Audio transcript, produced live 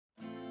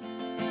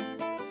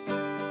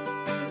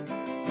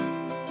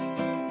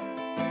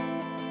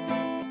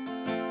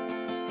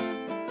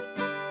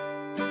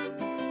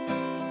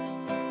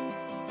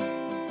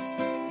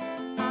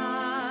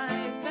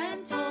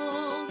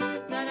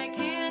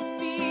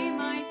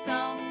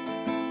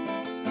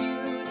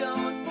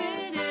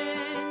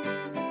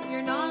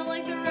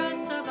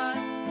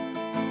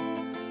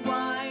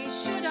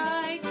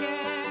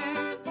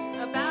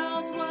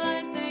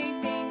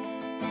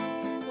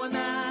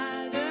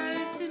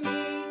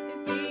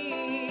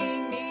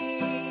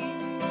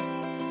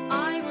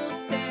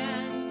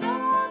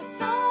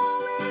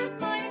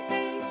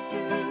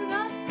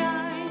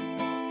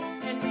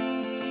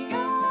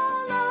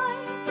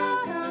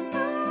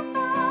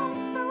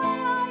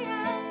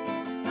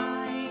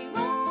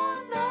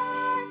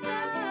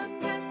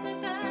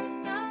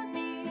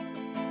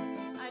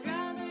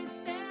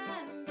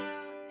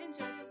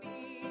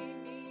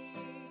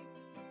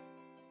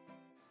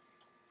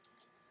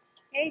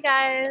Hey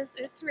guys,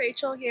 it's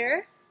Rachel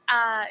here.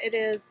 It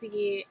is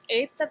the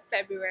 8th of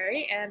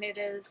February and it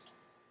is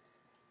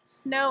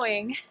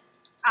snowing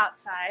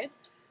outside.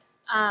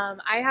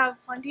 I have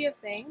plenty of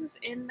things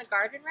in the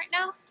garden right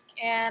now,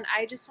 and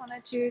I just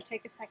wanted to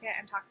take a second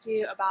and talk to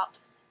you about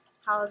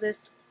how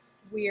this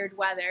weird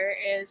weather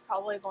is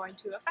probably going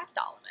to affect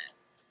all of it.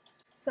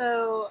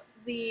 So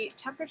the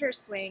temperature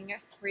swing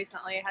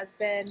recently has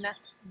been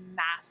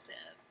massive.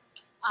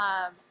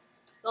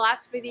 The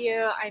last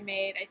video I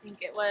made, I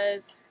think it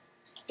was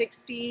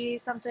 60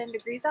 something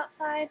degrees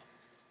outside,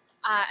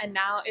 and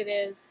now it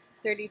is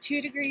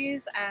 32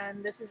 degrees,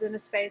 and this is in a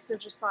space of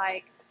just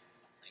like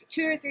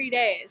 2 or 3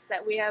 days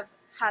that we have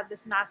had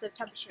this massive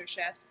temperature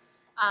shift.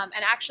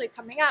 And actually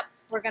coming up,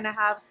 we're going to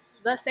have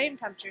the same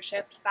temperature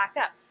shift back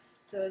up.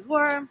 So it was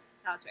warm,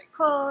 now it's very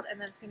cold, and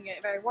then it's going to get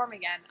very warm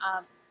again.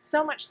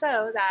 So much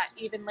so that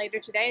even later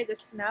today, the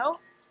snow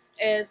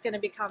is going to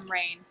become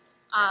rain.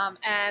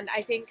 And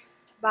I think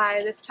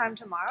by this time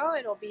tomorrow,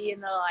 it'll be in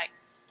the like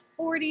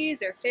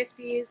 40s or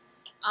 50s,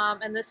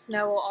 and the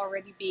snow will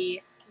already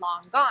be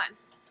long gone.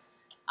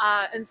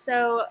 And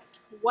so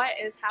what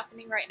is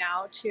happening right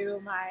now to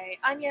my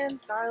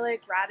onions,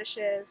 garlic,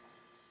 radishes,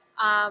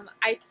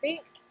 I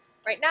think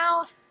right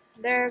now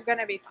they're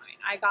gonna be fine.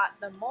 I got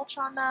the mulch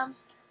on them,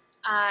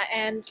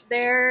 and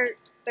they're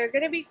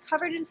gonna be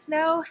covered in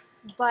snow,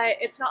 but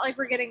it's not like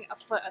we're getting a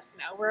foot of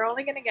snow. We're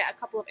only gonna get a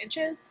couple of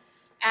inches,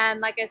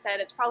 and like I said,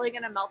 it's probably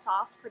gonna melt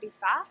off pretty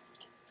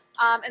fast.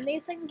 And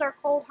these things are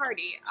cold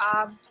hardy.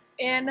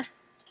 In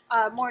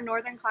more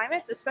northern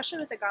climates, especially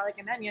with the garlic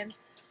and onions,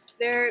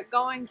 they're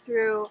going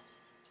through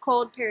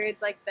cold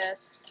periods like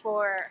this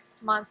for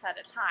months at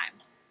a time.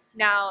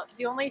 Now,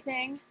 the only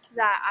thing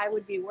that I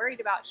would be worried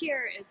about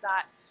here is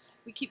that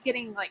we keep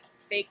getting like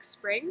fake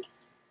spring,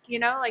 you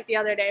know, like the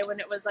other day when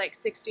it was like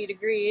 60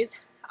 degrees.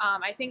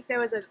 I think there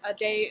was a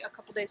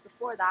couple days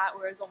before that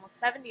where it was almost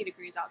 70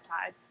 degrees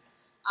outside.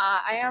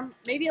 I am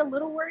maybe a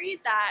little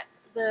worried that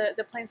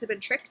the plants have been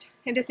tricked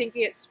into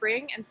thinking it's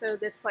spring, and so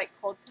this like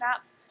cold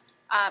snap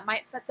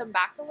might set them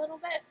back a little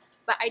bit,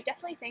 but I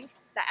definitely think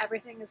that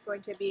everything is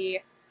going to be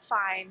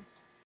fine.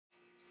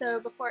 So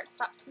before it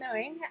stops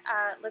snowing,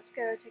 let's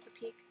go take a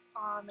peek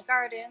on the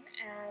garden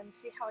and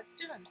see how it's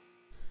doing.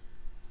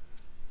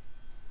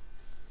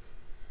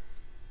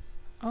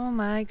 Oh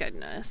my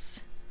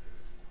goodness.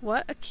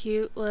 What a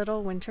cute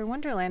little winter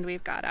wonderland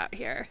we've got out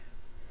here.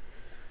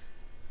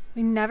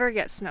 We never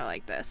get snow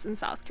like this in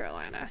South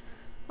Carolina.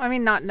 I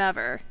mean, not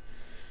never,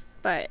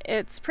 but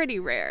it's pretty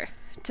rare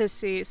to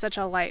see such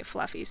a light,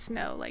 fluffy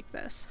snow like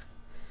this.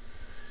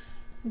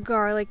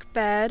 Garlic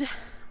bed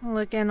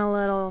looking a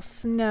little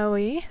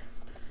snowy.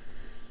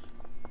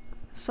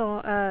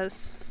 So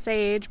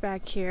sage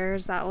back here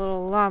is that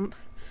little lump.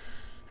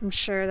 I'm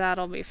sure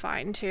that'll be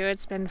fine too.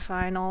 It's been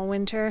fine all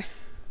winter.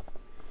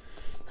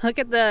 Look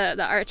at the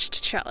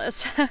arched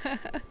trellis.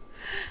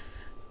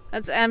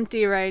 That's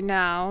empty right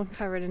now,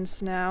 covered in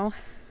snow.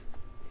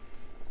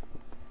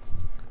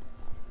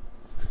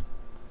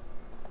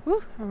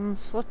 Whew, I'm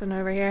slipping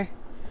over here.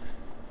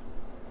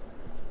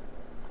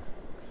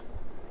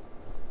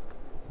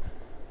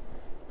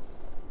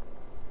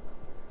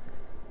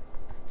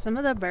 Some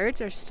of the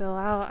birds are still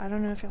out. I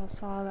don't know if y'all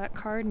saw that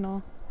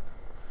cardinal.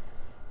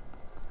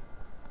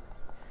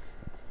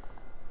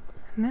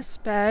 And this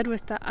bed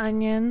with the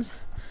onions,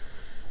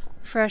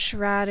 fresh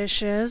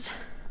radishes.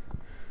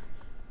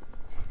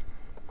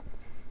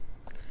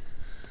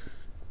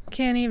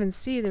 Can't even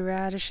see the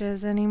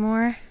radishes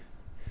anymore.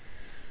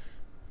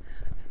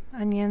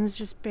 Onions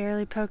just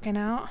barely poking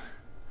out.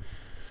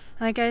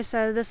 Like I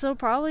said, this will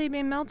probably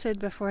be melted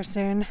before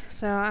soon,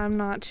 so I'm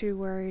not too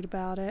worried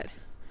about it.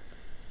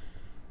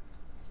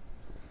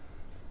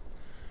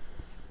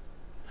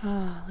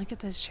 Oh, look at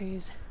those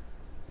trees.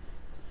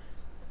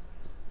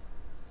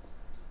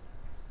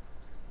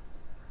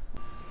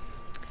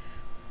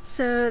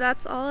 So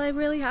that's all I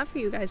really have for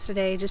you guys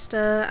today. Just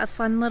a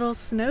fun little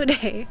snow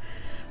day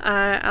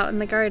out in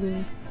the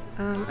garden.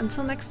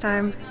 Until next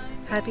time,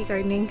 happy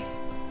gardening.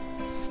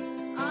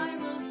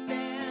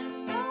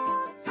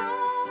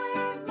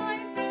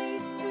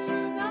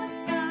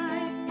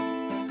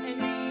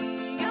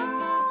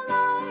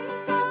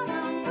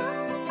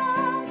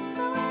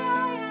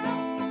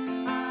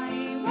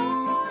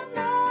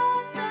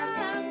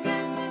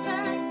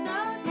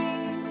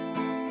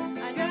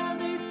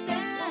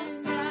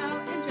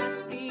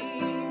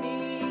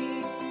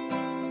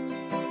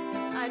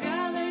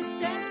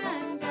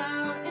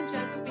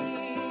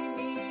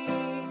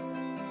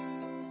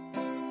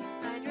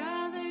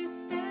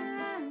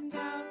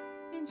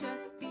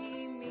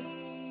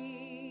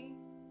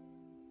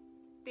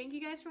 Thank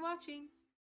you guys for watching.